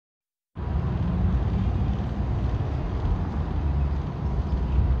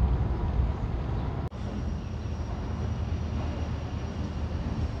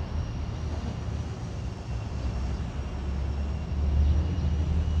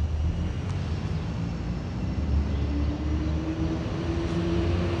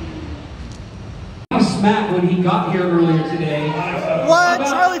smack when he got here earlier today. What?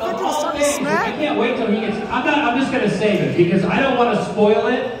 Charlie 50 was starting to smack? I can't wait till he gets. I'm just gonna save it because I don't want to spoil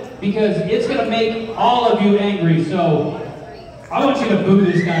it because it's gonna make all of you angry. So I want you to boo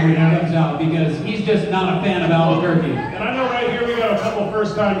this guy when he comes out because he's just not a fan of Albuquerque. And I know right here we got a couple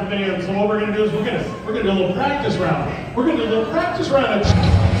first-time fans. So what we're gonna do is we're gonna do a little practice round. We're gonna do a little practice round.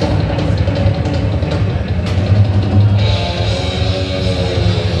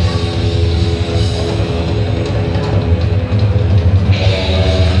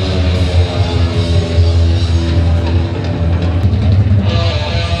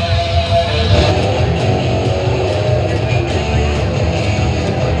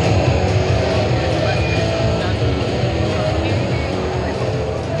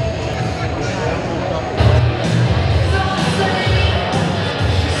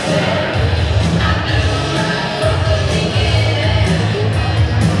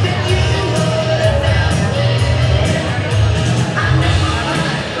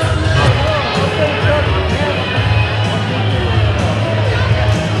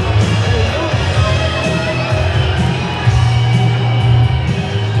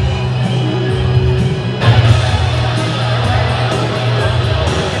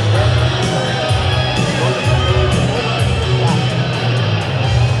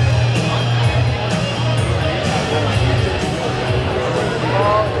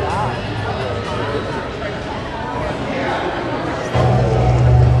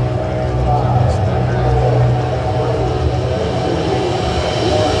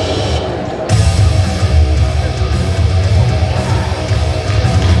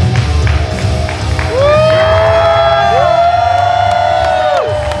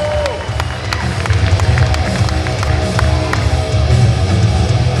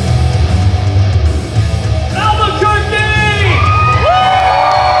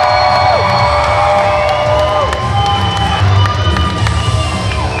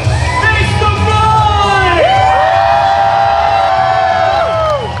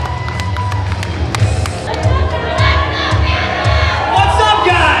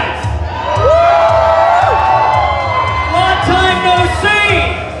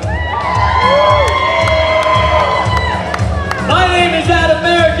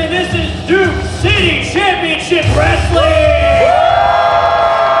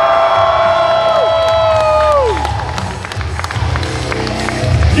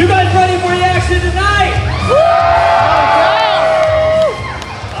 You guys ready for the action tonight?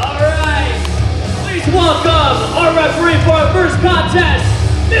 All right. Please welcome our referee for our first contest,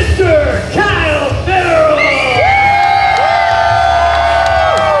 Mr. Kyle Farrell.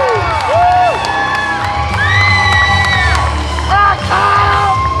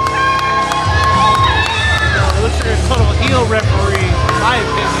 Looks like a total heel referee, in my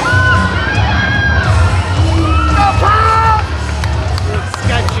opinion.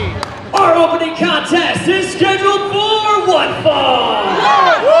 Our opening contest is scheduled for one fall.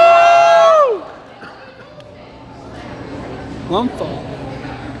 One fall.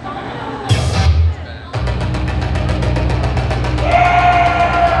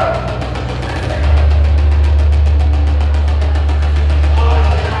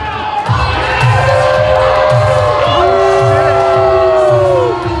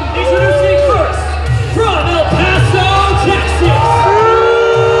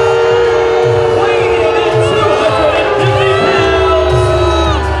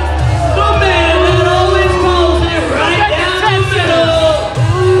 The man that always calls it right down the middle.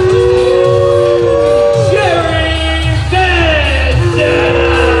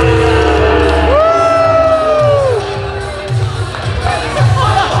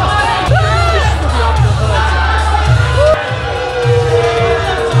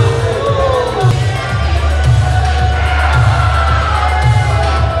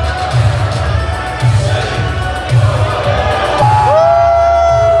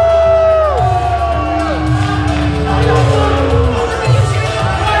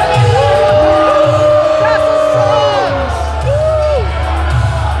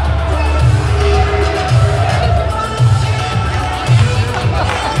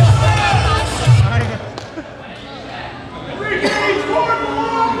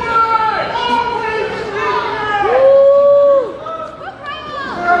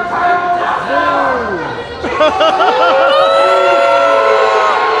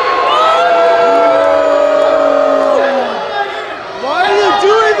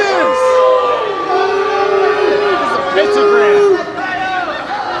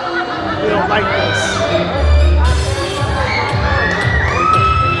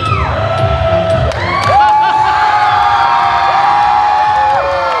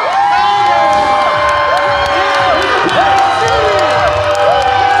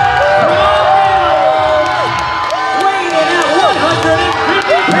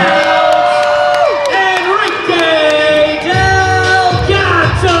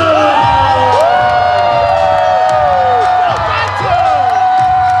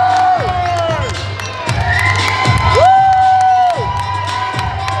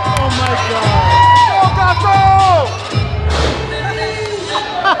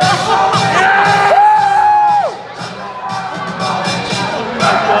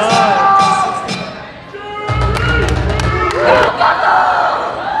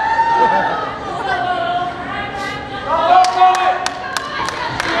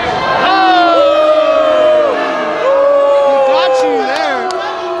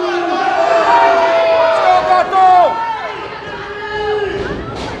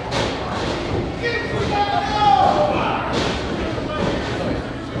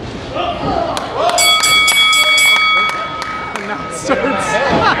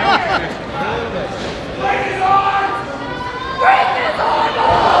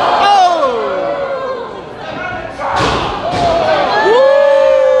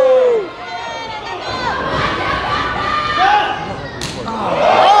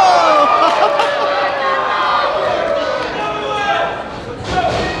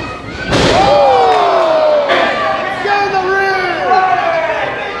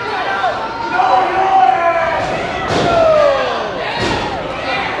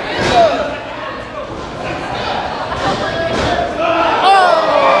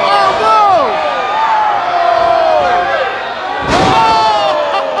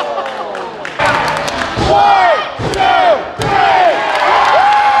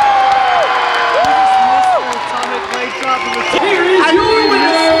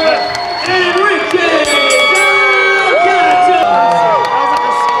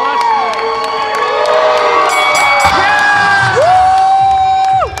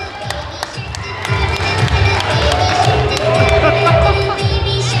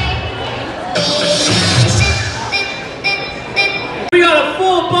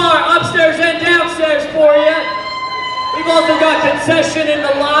 session in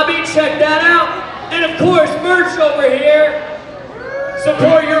the lobby. Check that out. And of course, merch over here.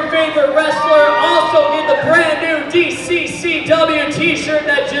 Support your favorite wrestler. Also in the brand new DCCW t-shirt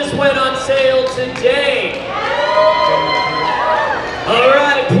that just went on sale today. All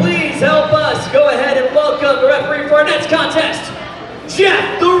right, please help us. Go ahead and welcome the referee for our next contest,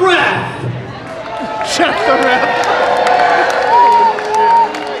 Jeff the Ref. Jeff the Ref.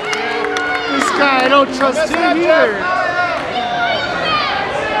 This guy, I don't trust him either.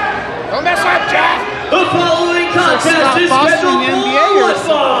 Don't mess up, Jeff! The following contest is scheduled for one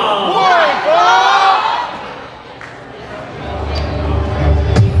fall.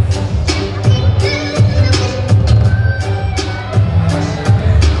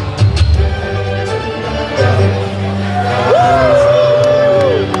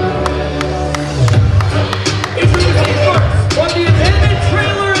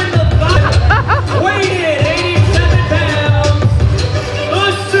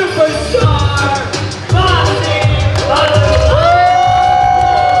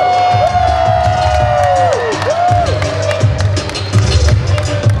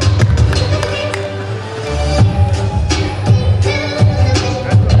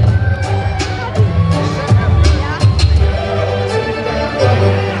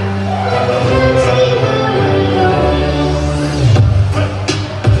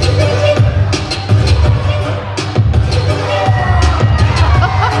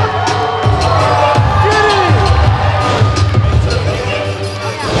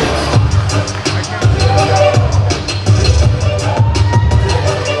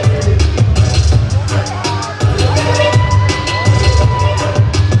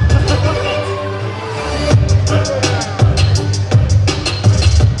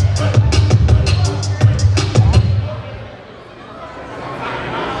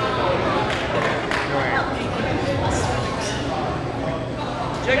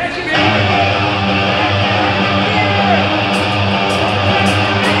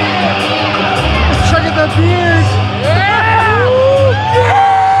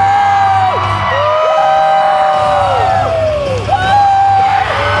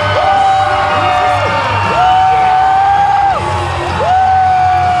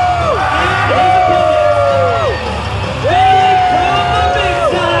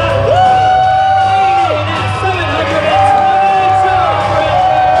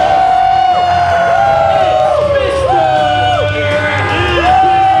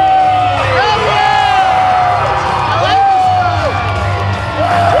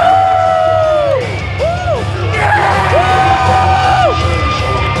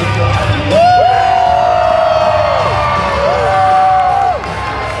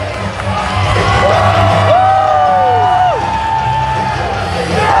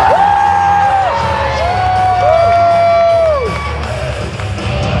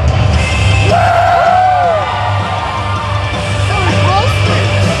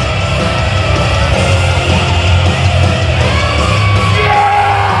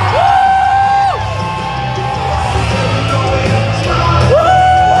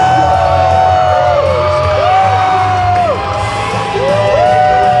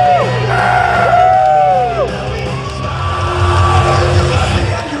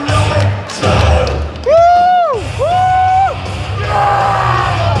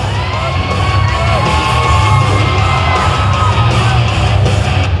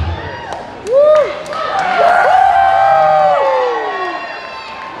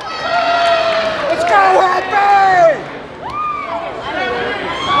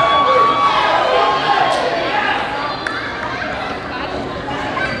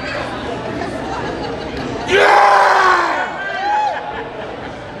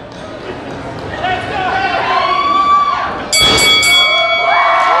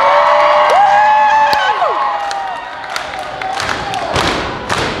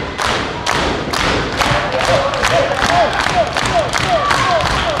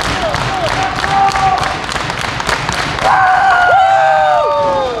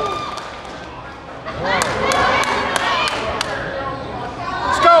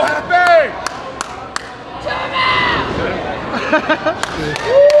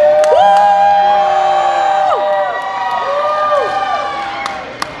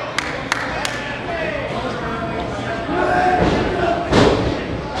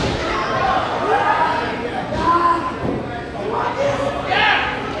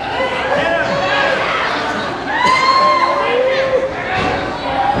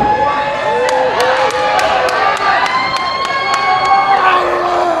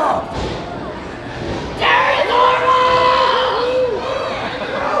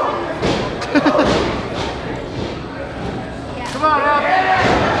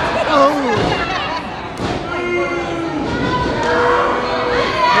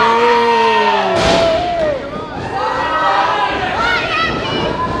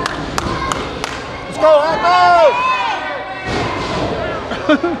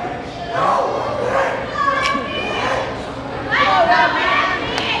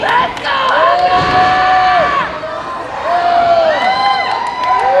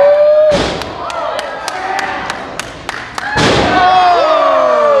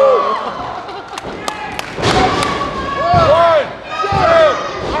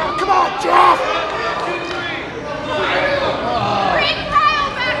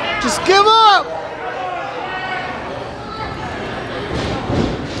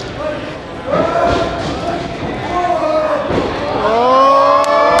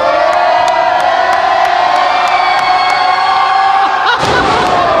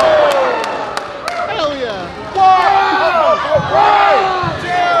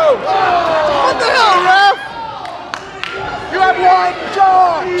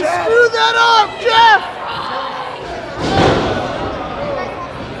 Shut up, Jeff!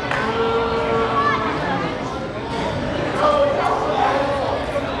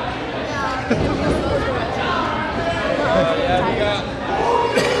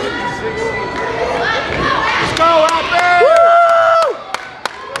 Let's go, Happy!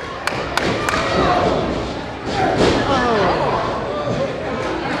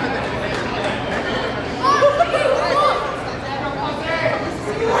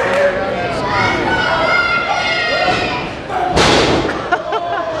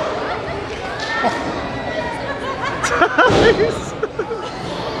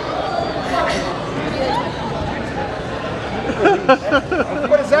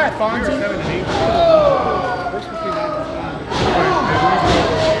 What is that, Fonz? 17.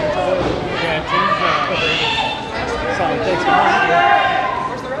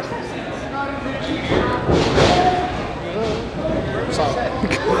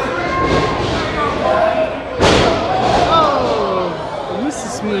 Oh, this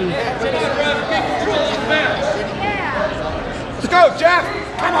is smooth. Let's go, Jeff!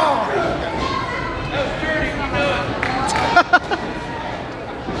 Come on!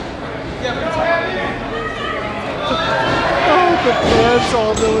 Oh, the fans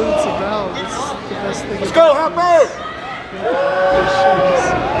all know what it's about. It's the best thing. Let's go, Happy!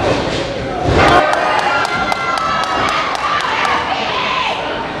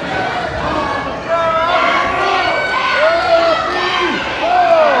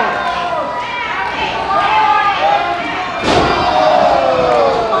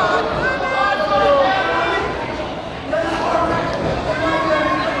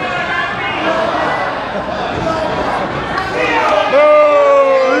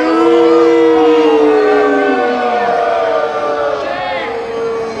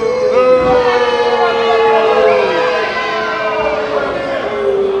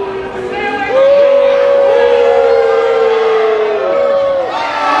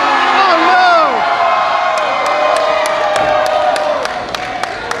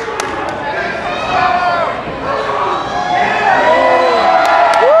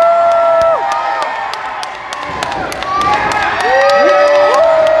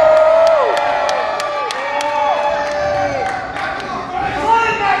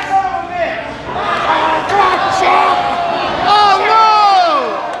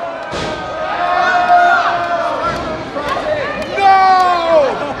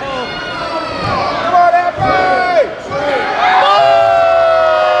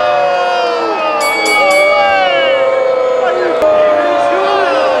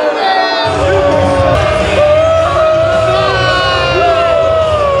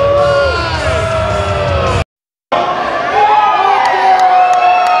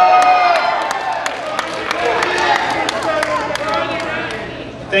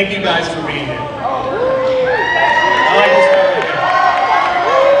 Thank you guys for being here. I like this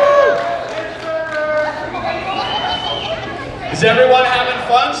time. Is everyone having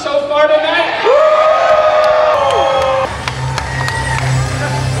fun so far tonight?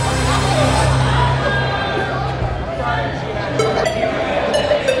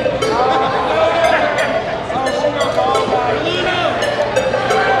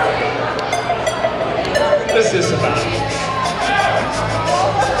 This is about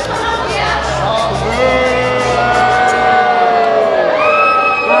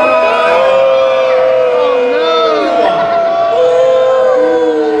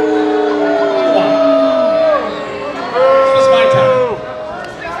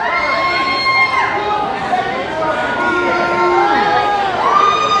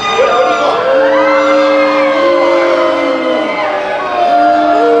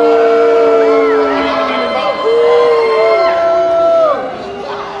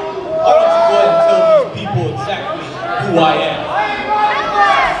who I am.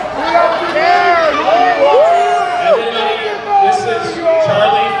 Everybody, this is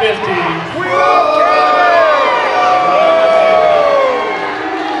Charlie 50. We don't care.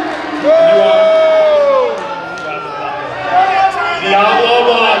 You are Diablo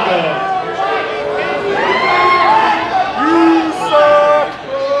Blanco. You suck.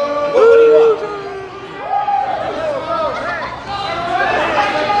 What do you want?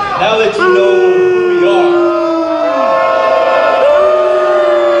 Now that you know who we are.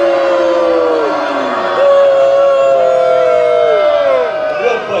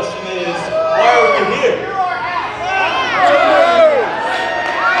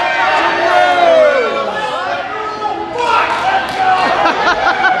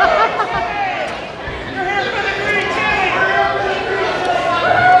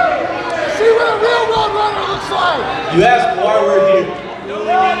 You ask why we're here.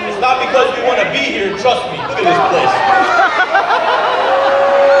 It's not not because we want to be here. Trust me. Look at this place.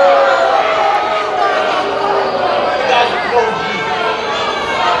 You guys are close to me.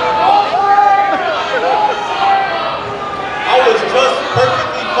 I was just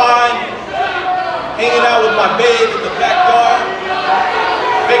perfectly fine hanging out with my babes in the backyard,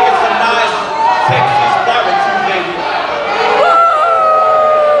 making some nice Texas barbecue, baby.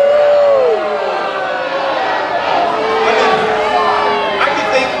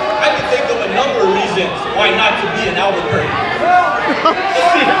 I can think of a number of reasons why not to be in Albuquerque. Let's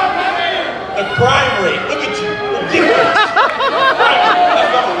see. The crime rate. Look at you. Ridiculous.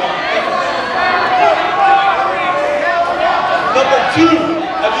 That's number one. Number two,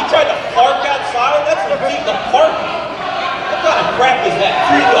 have you tried to park outside? That's ridiculous. The parking. What kind of crap is that?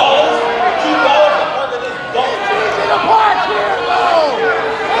 $3? $2 to park in this dump.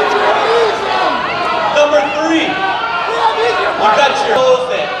 Number three, you got your hoes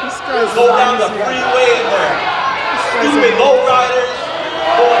that go down the freeway in there. Stupid lowriders.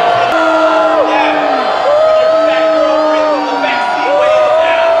 Yeah. With your fat girlfriend in the backseat weighing it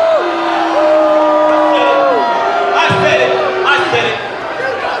down. I said it.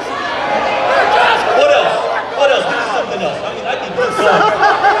 What else? This is something else. I mean, I can keep going.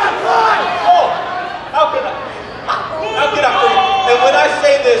 Oh, how can I forget? And when I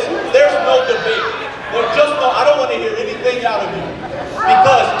say this, there's no debate. There's just no, I don't want to hear anything out of you.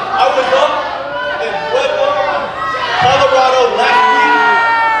 Because I was up in Pueblo, Colorado last week,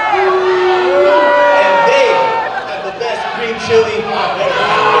 and they have the best green chili I've ever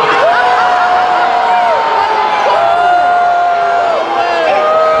had.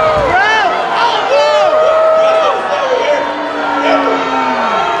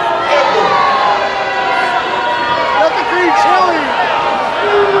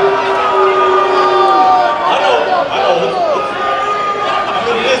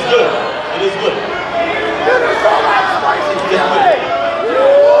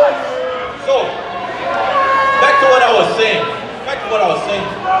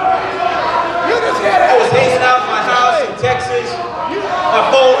 I was hanging out in my house in Texas, my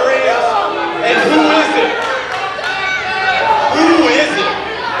phone rings, and who is it?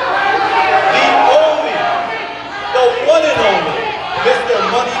 The one and only, Mr.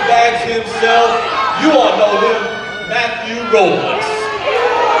 Moneybags himself. You all know him, Matthew Robles.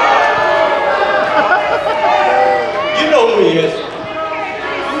 You know who he is.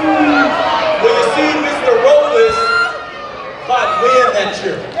 When you see Mr. Robles, caught wind that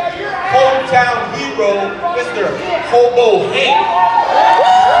your hometown hero, Mr. Hobo Hank.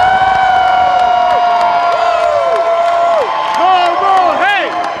 Hobo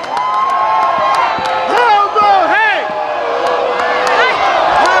Hank! Hobo Hank!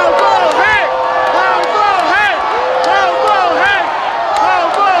 Hobo Hank! Hobo Hank! Hobo Hank!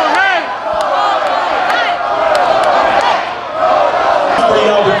 Hobo Hank! For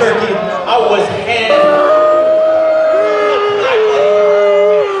Albuquerque, I was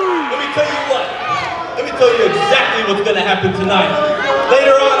tell you exactly what's gonna happen tonight.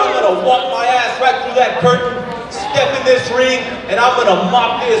 Later on, I'm gonna walk my ass right through that curtain, step in this ring, and I'm gonna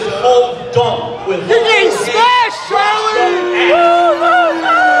mop this whole dump with You're getting smashed, Charlie!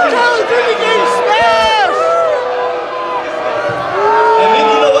 Charlie, you're getting smashed! And then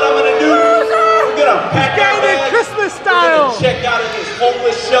you know what I'm gonna do? I'm gonna pack our bags, Christmas style. I'm gonna check out of this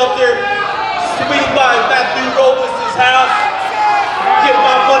homeless shelter, swing by Matthew Robles' house, get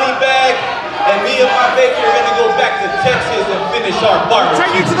my money bag, and me and my baby are gonna go back to Texas and finish our barbecue.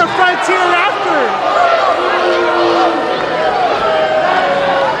 Take it to the frontier after.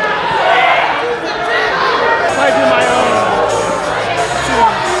 I do my own to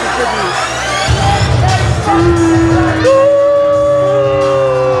contribute. Go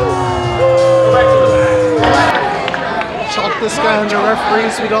back to the back. Chalk this guy on the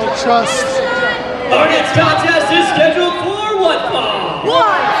referees we don't trust. Our next contest is scheduled for one fall.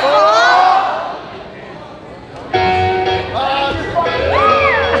 One fall.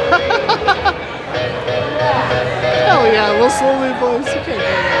 Hell yeah, we'll slowly boys. You can't do that.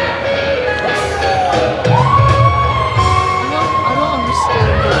 I don't understand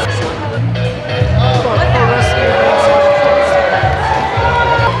what's happening. But pro wrestling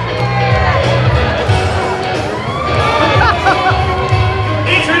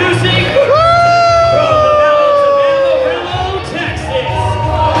Introducing from the mountains of Amarillo, Texas,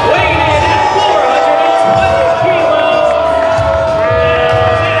 weighing in at 420 kilos,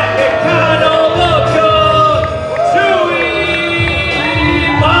 Mexicano loco, Chewy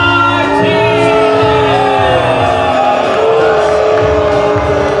Bye.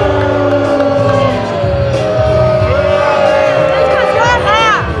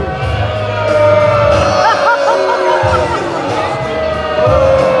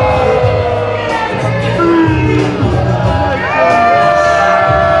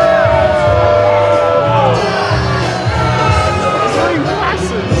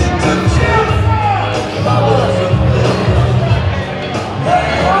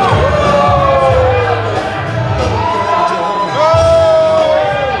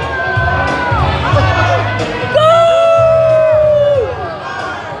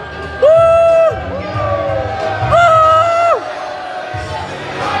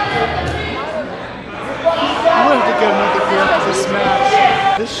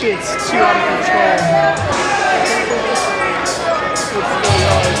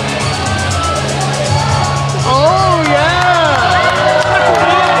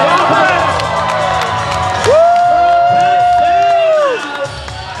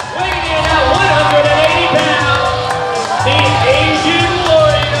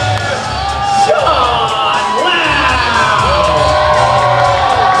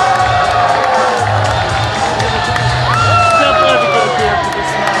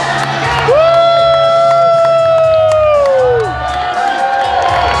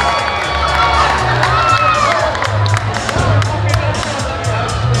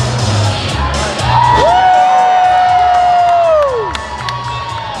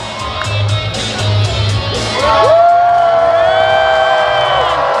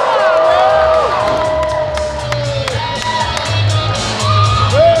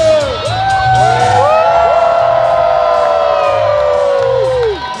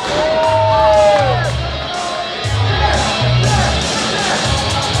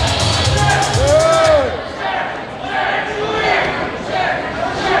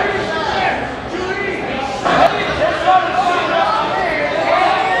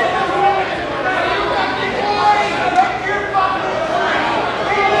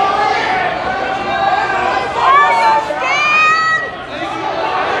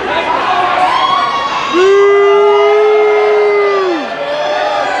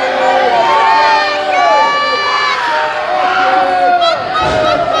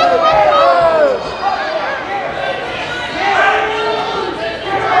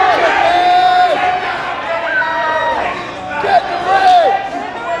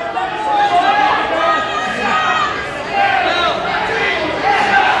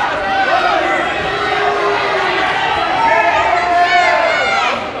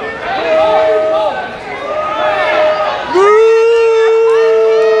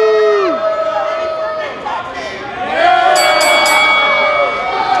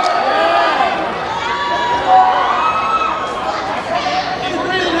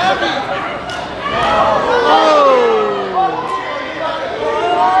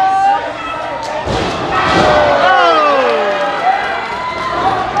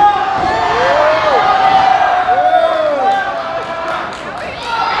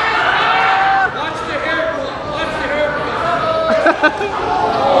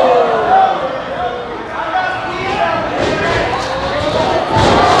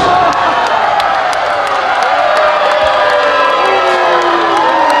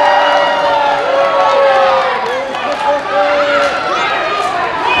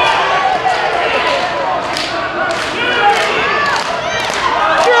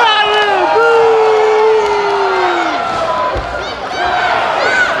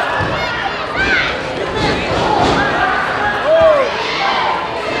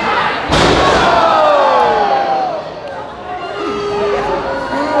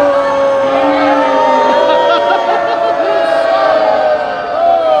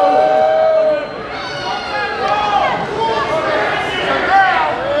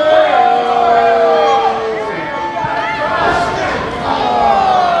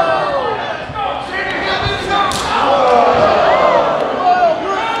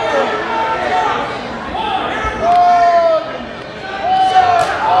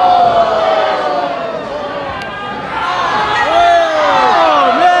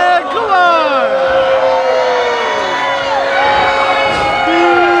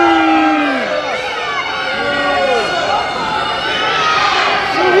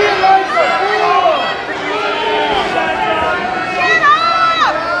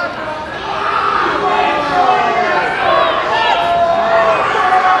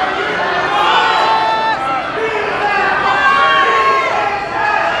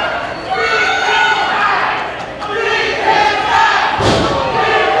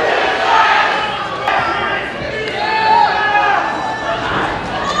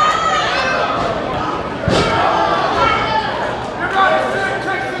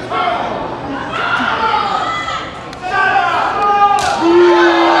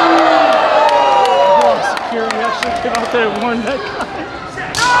 there and warned that guy.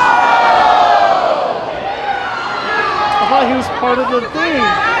 I thought he was part of the thing.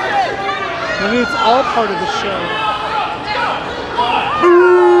 Maybe it's all part of the show.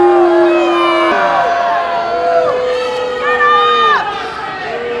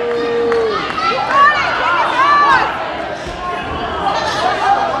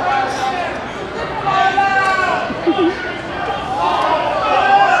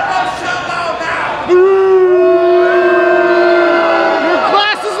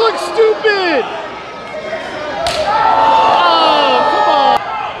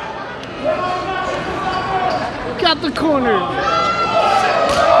 The corner.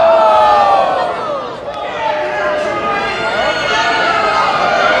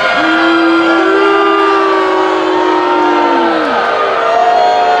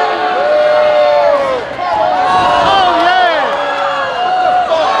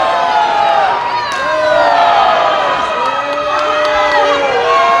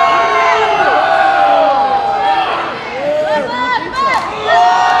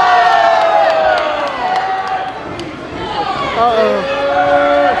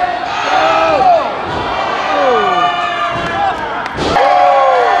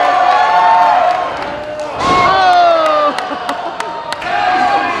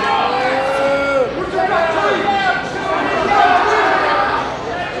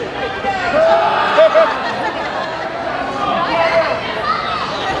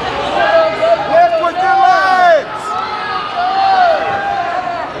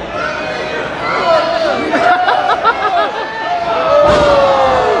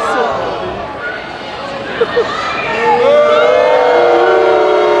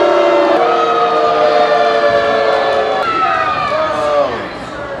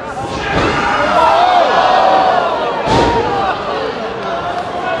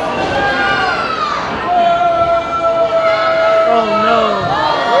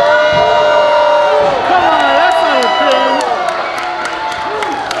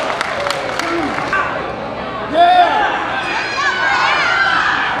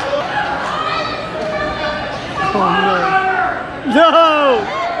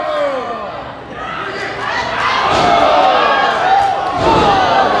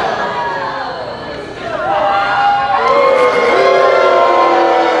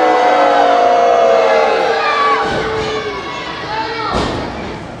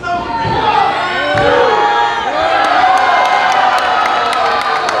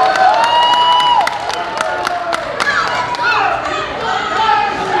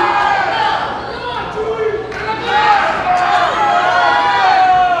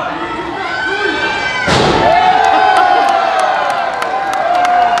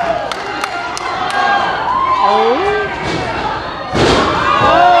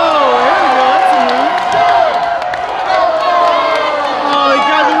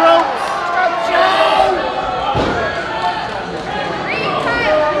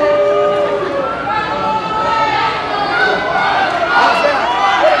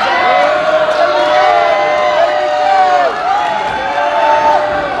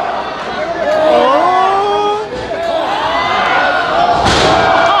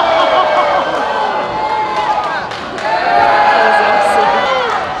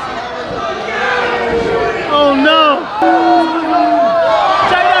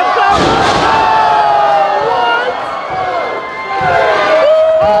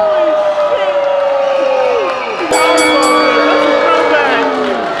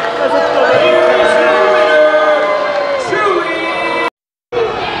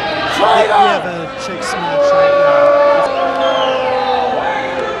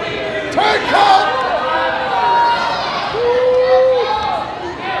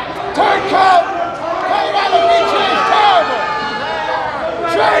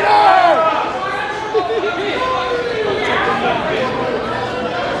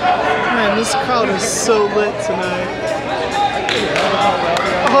 This crowd is so lit tonight.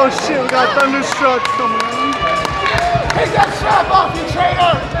 Oh shit, we got Thunderstruck coming in. Take that strap off, you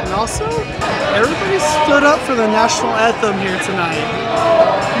traitor! And also, everybody stood up for the national anthem here tonight.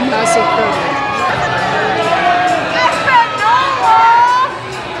 Massive privilege.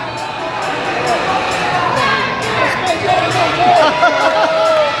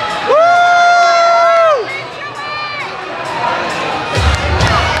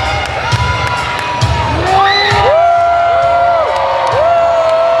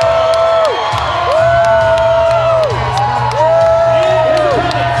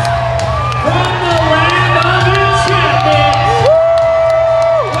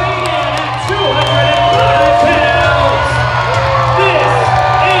 Two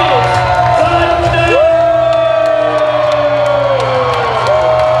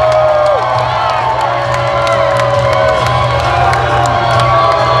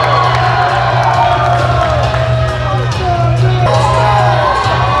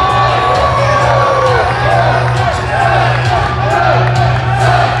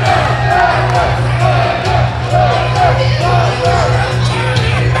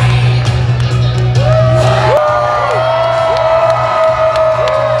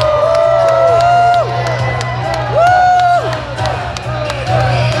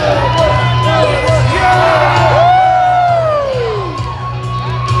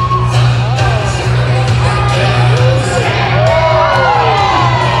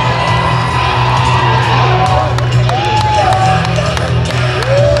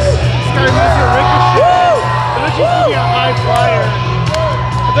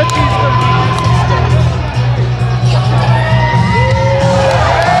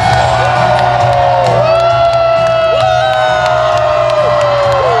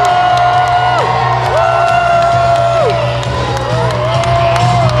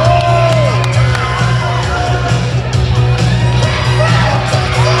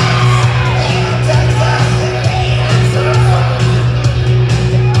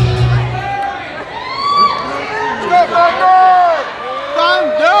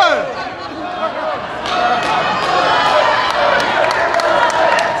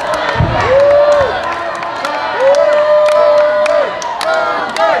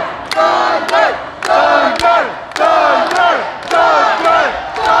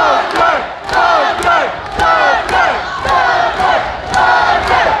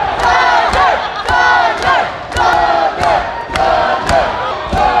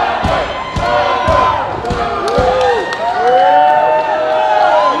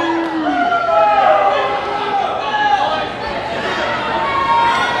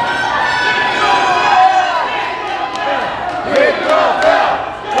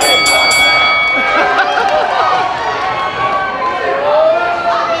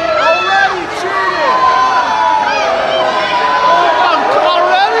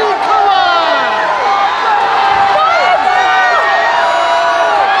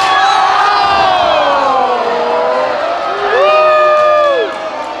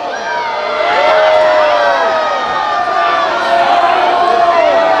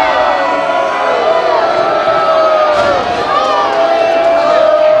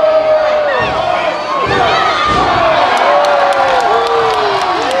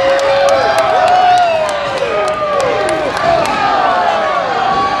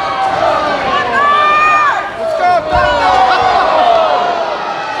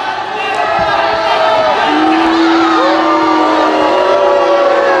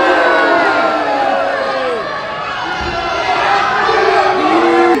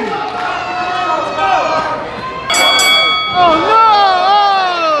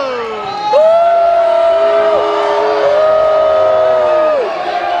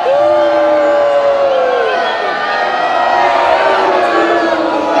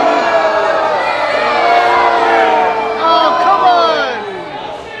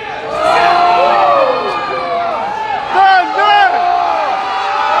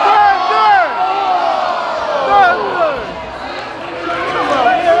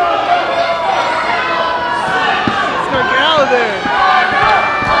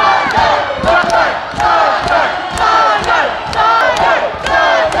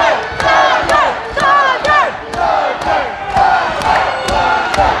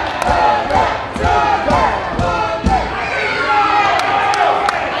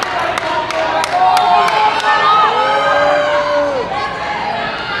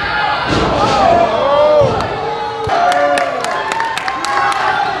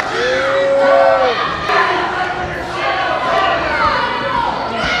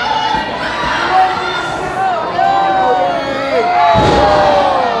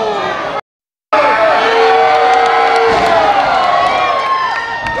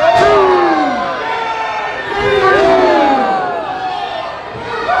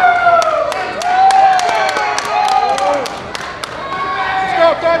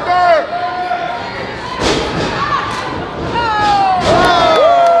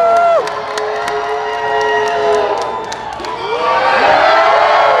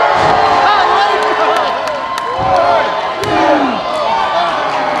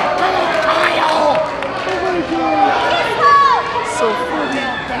I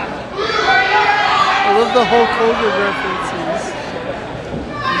love the Hulk Hogan references.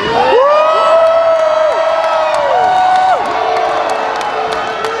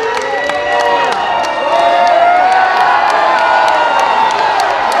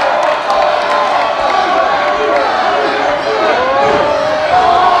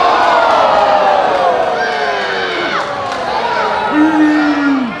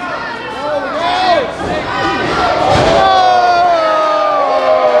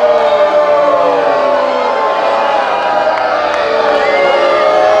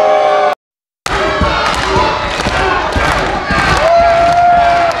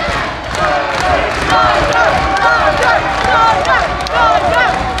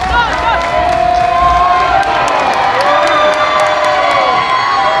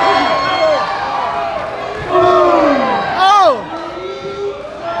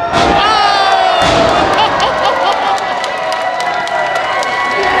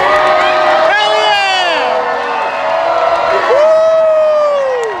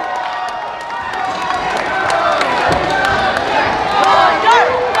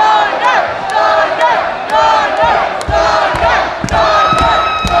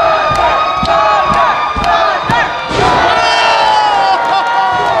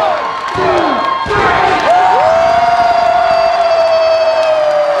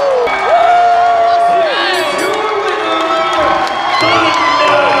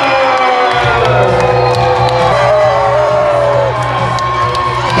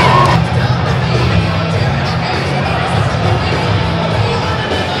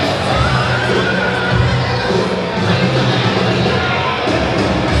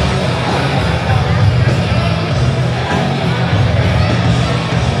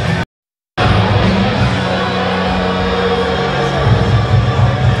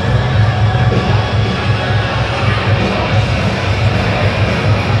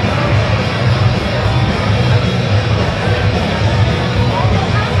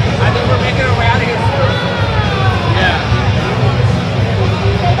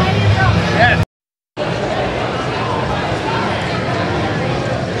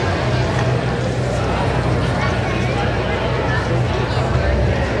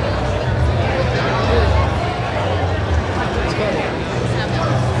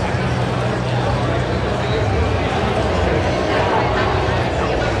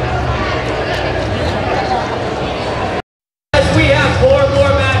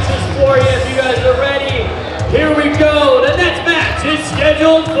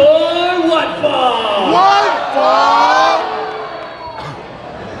 scheduled for one fall. One fall.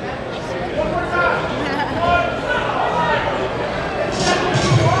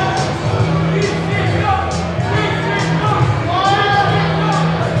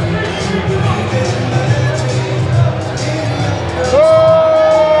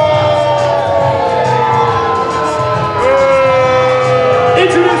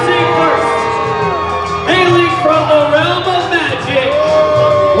 Introducing first, hailing from the realm of magic,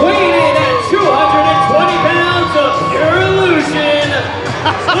 weighing at 220 pounds of pure illusion,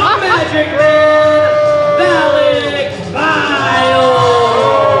 the Magic Man, Valak Vile.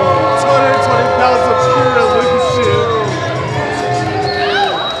 220 pounds of pure illusion.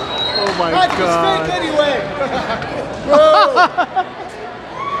 Oh my god. Fake anyway.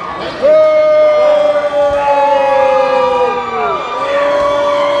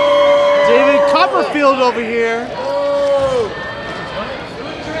 David Copperfield over here.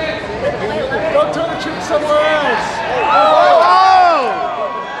 Don't turn the trick somewhere else.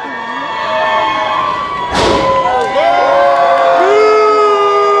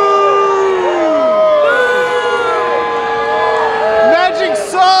 Magic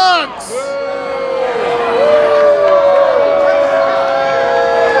sucks.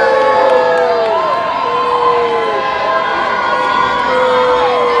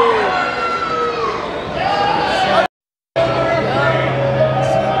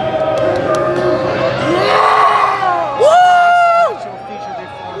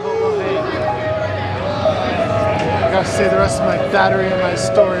 I gotta save the rest of my battery and my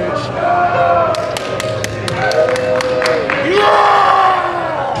storage.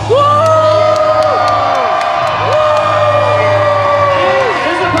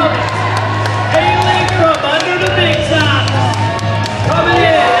 His opponent, hailing from under the big top, coming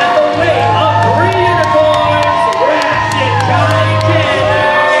in at the weight of 3 unicorns, wrapped in giant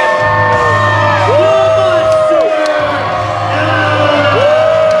candy, the Monster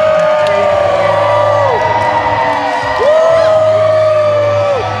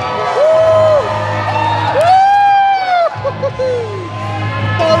Woo!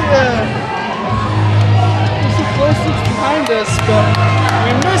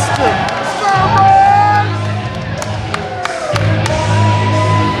 He missed it.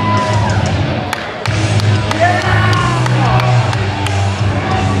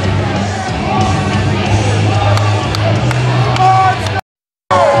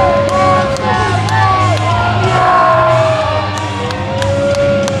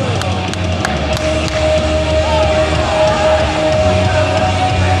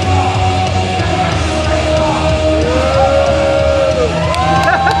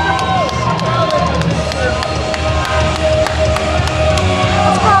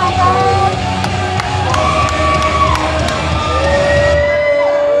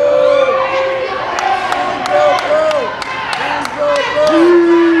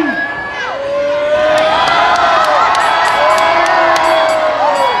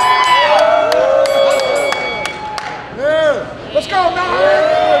 Let's go, man!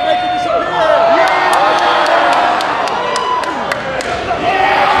 Make it disappear!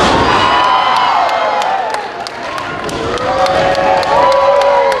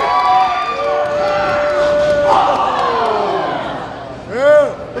 Yeah!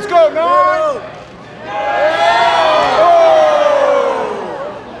 Let's go, man!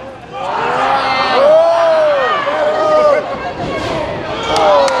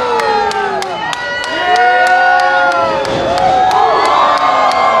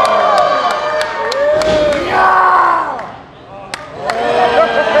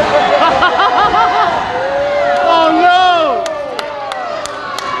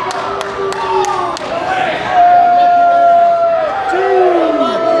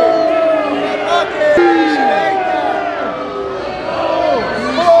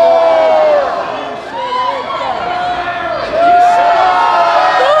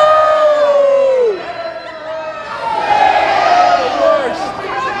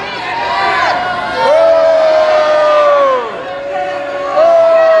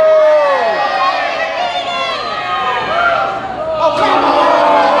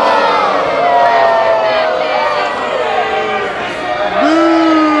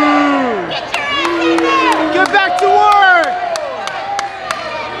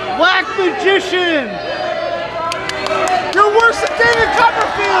 Magician! You're worse than David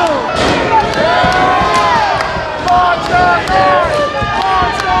Copperfield! Monster High!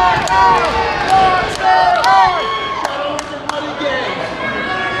 Monster High! Monster High!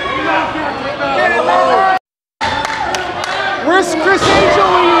 Where's Chris Angel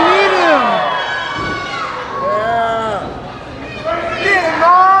when you need him? Yeah! Get him,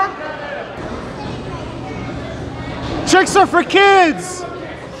 Norm! Tricks are for kids!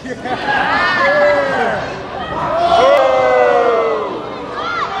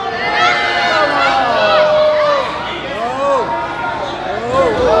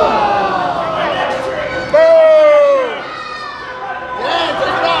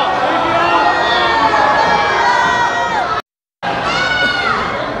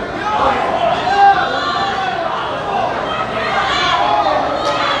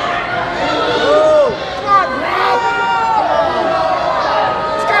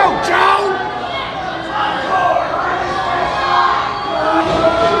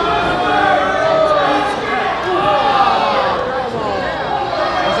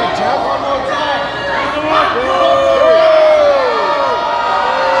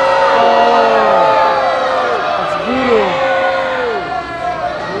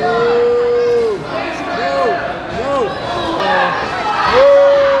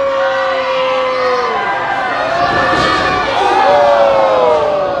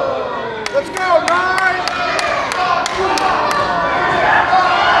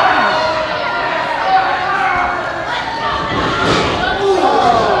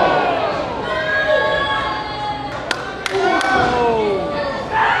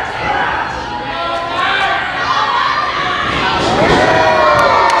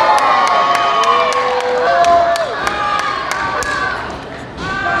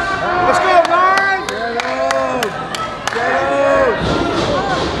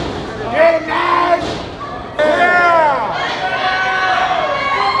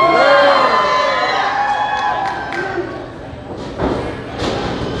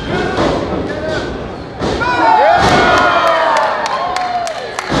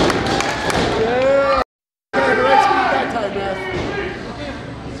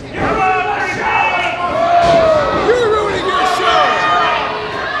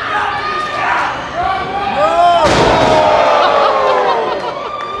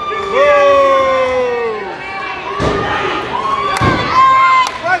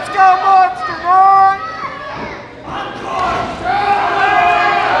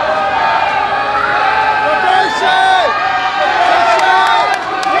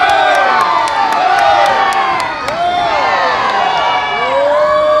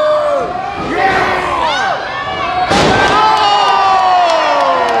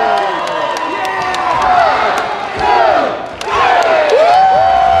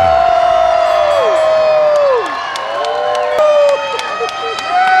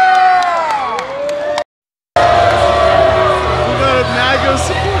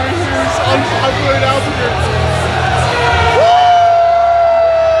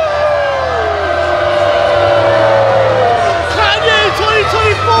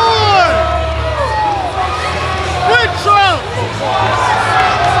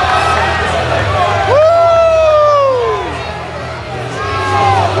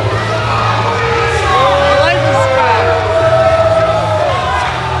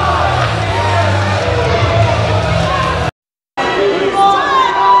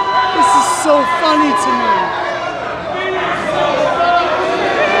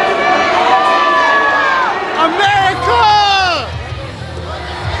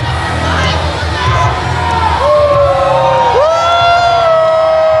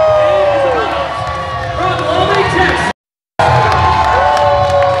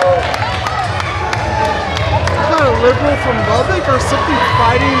 liberal from Lubbock or something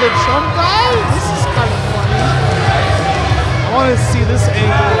fighting the Trump guy? This is kind of funny. I want to see this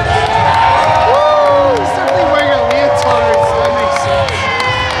angle. Woo! He's definitely wearing a leotard, so that makes sense.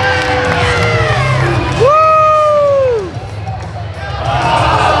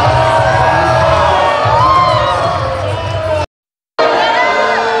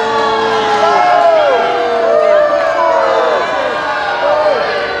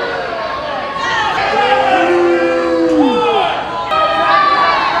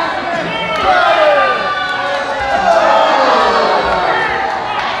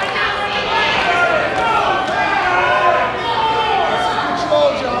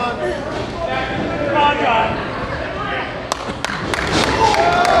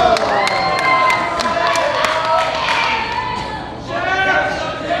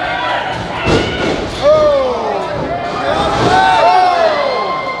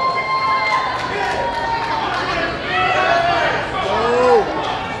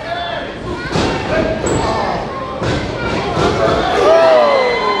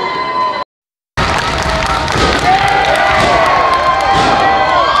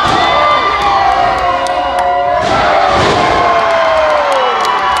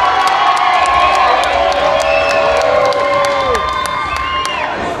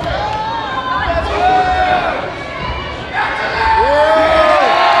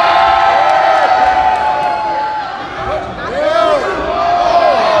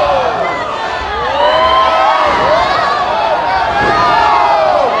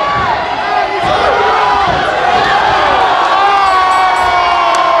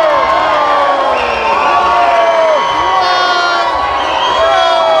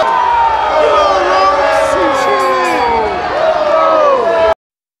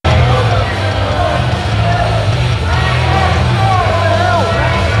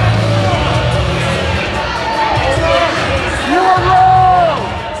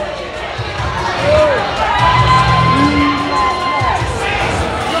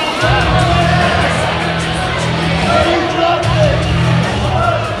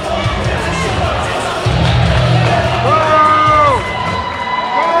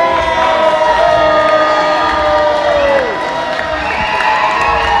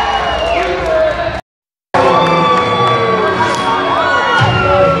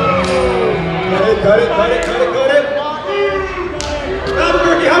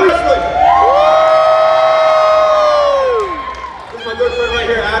 Albuquerque, how wrestling? This is my good friend right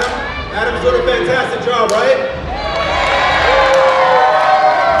here, Adam. Adam's doing a fantastic job, right?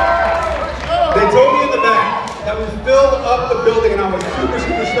 They told me in the back that we filled up the building and I was super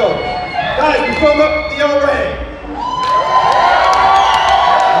stoked. Guys, we filled up the array.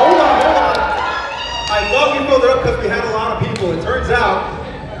 Hold on. I thought we filled it up because we had a lot of people. It turns out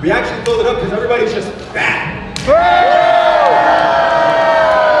we actually filled it up because everybody's just fat.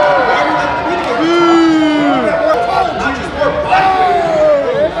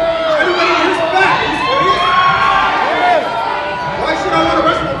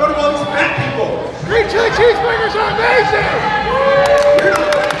 Cheeseburgers are amazing!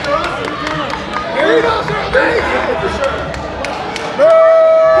 Burritos are amazing! For sure.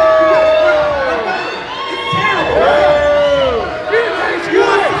 It's terrible, right? You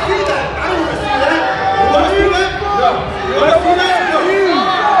want to see that? I don't want to see that. You want to see that? No. You want to see that? No.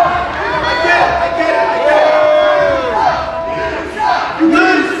 I get it. You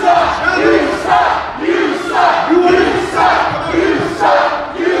guys suck! You suck! You suck! You want to suck! You suck!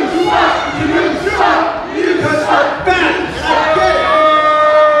 You suck! You suck! Because I'm fat!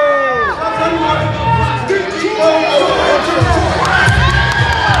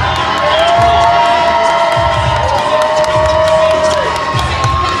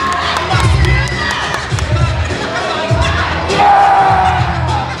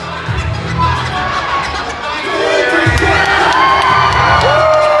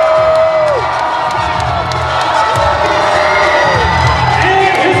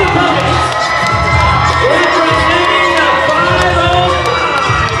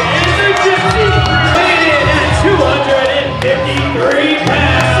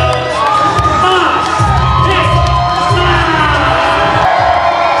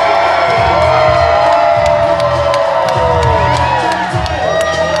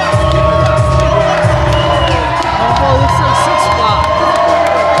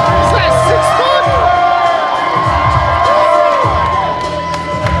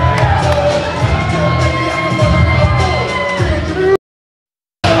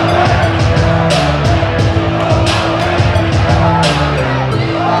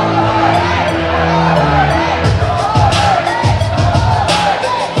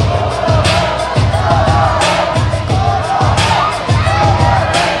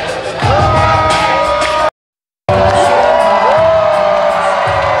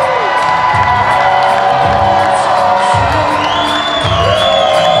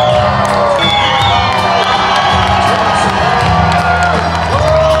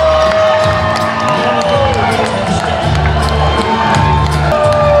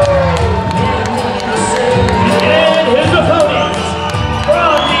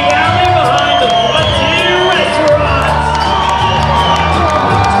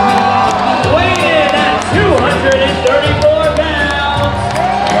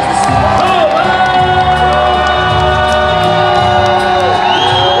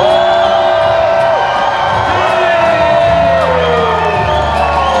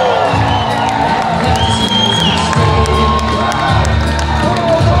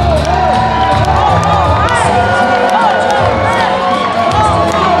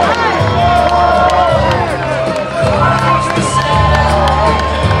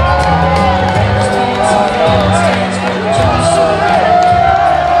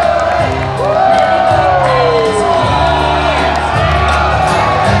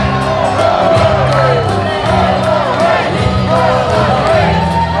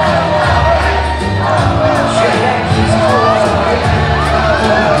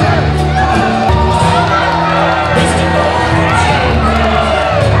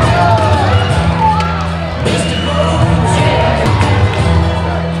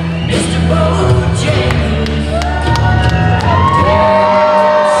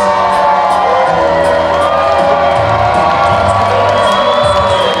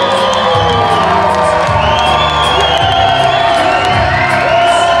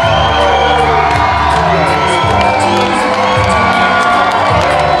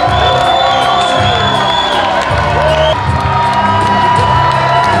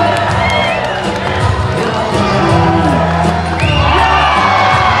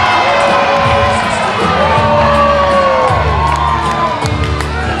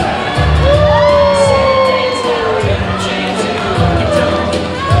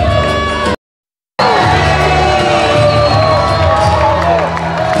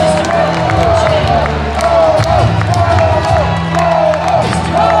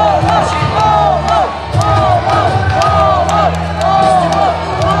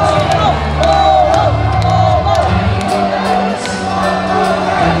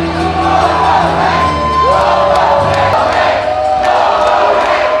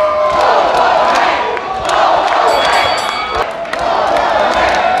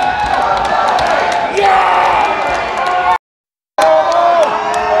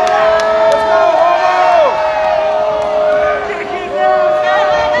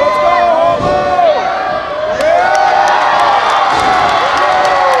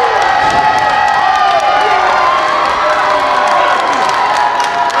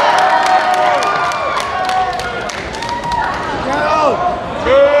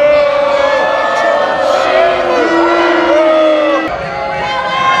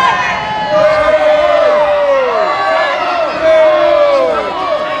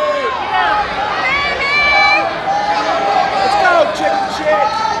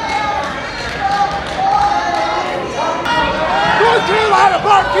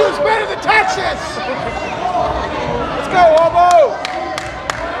 Feels better than Texas. Let's go, Hobo.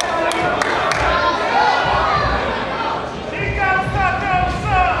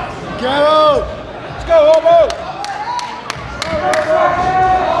 Get out. Let's go, Hobo.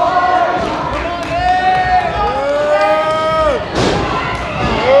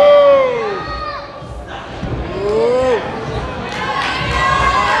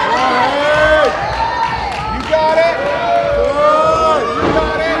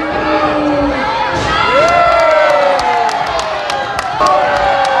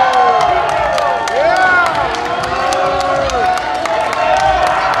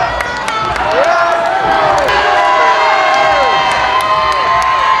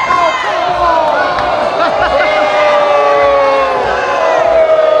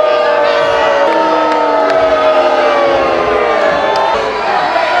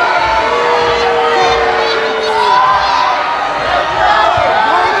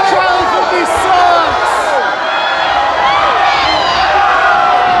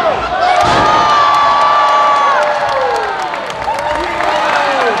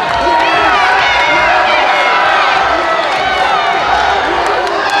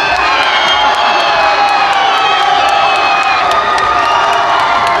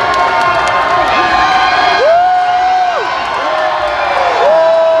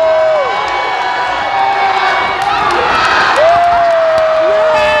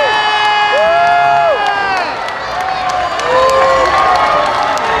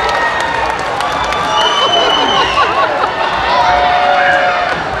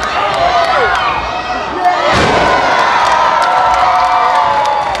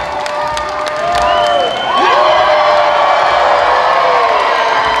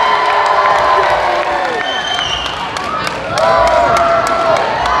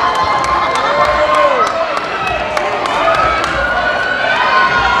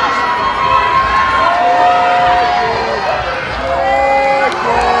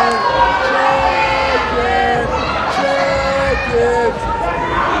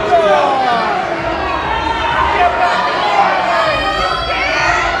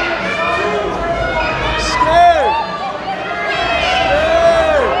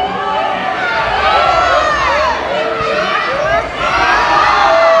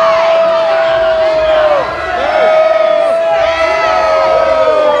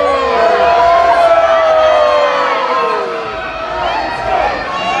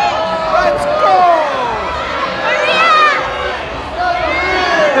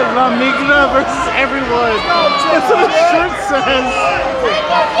 Versus everyone. That's what the shirt says.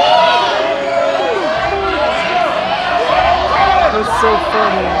 That's so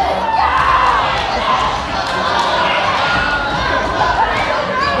funny.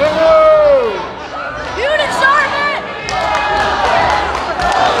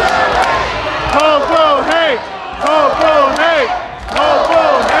 Hobo, hey! Hobo, hey! Hobo,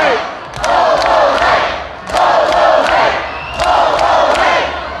 hey!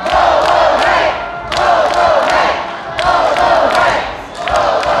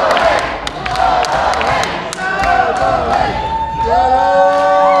 Get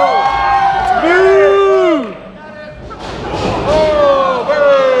up!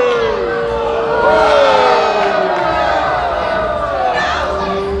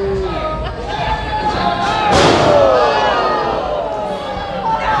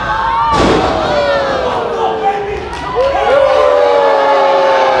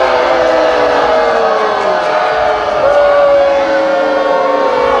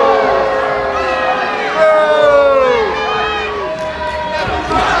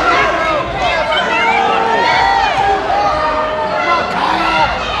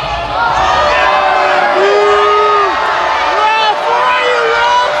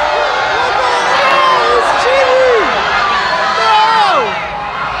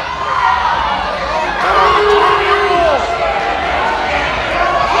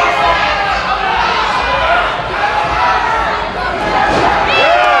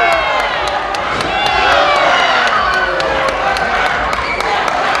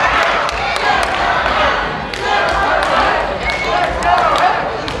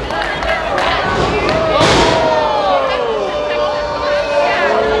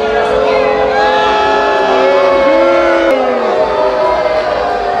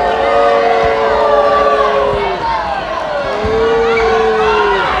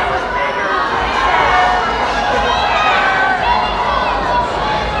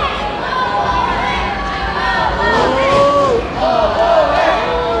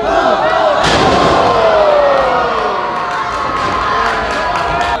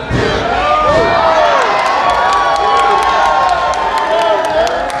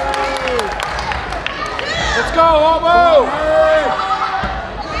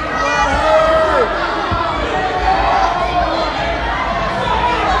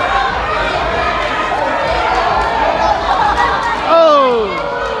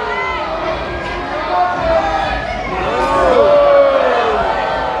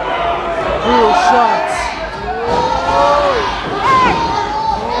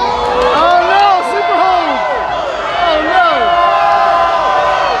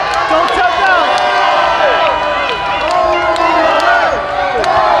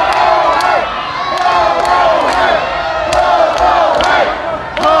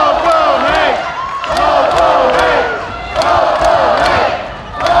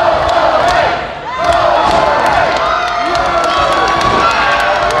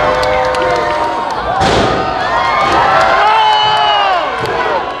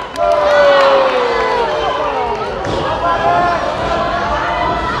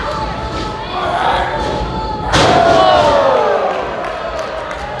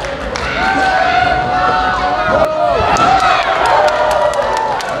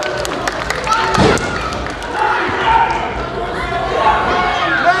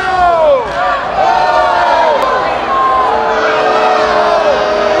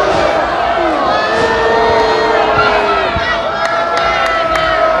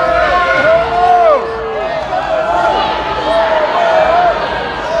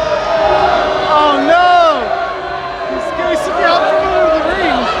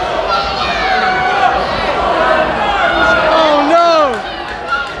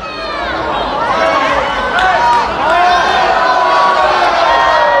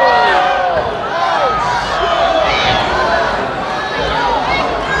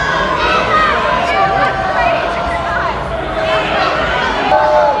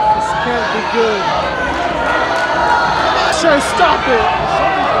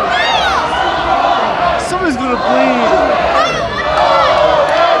 Somebody's gonna bleed.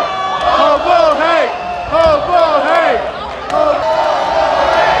 Hobo, hey! Hobo, hey! Hobo.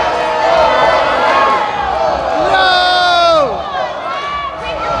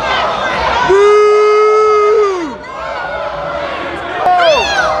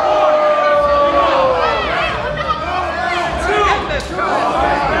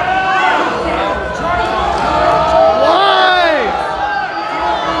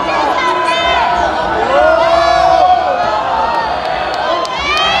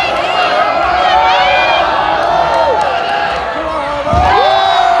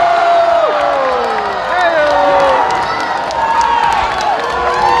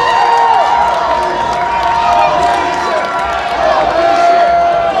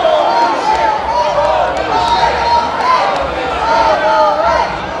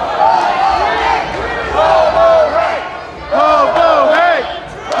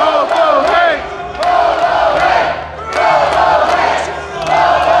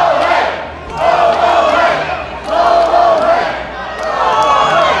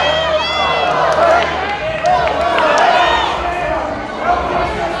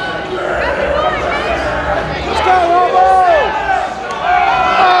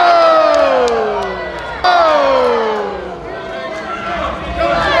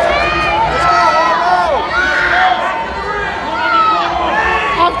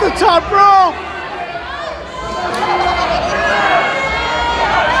 Top rope!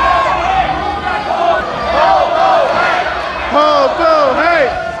 Hobo, hey!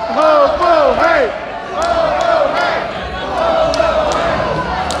 Hobo, hey!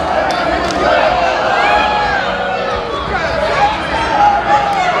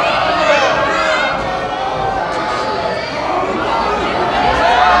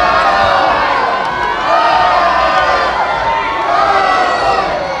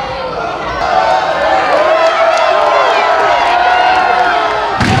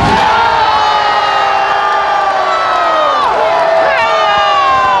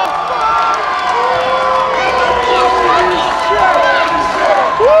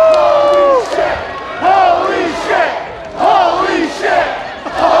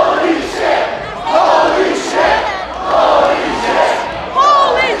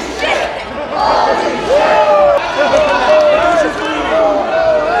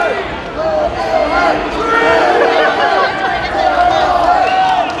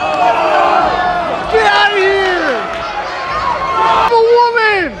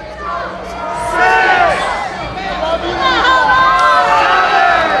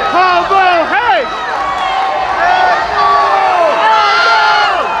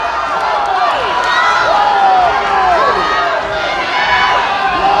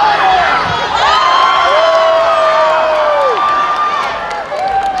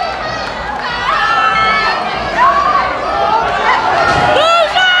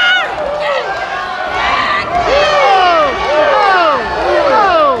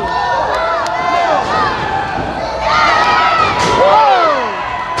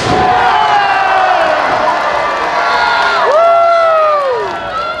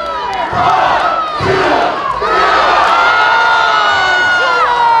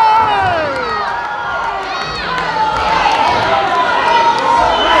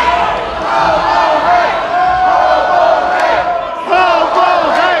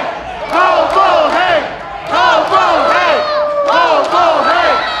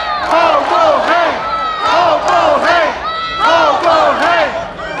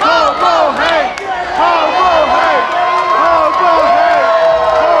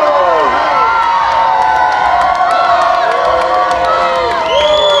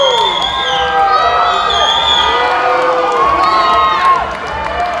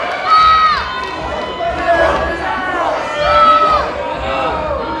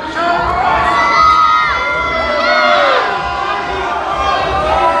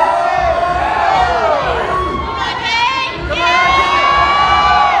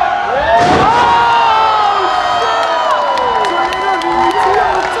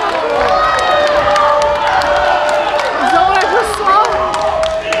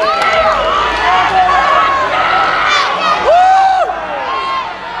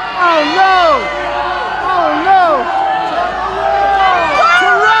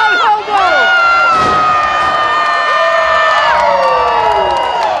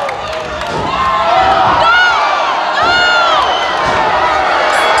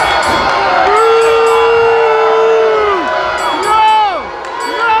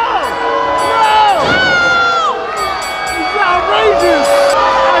 outrageous!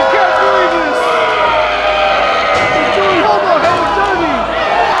 I can't believe this! He's doing hobo, hey, he's done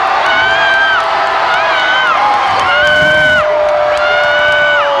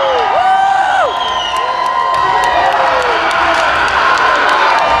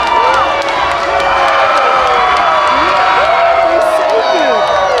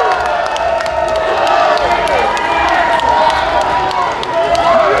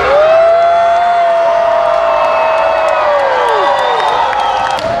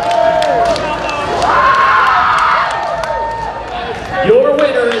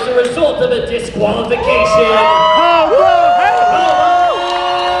as a result of a disqualification.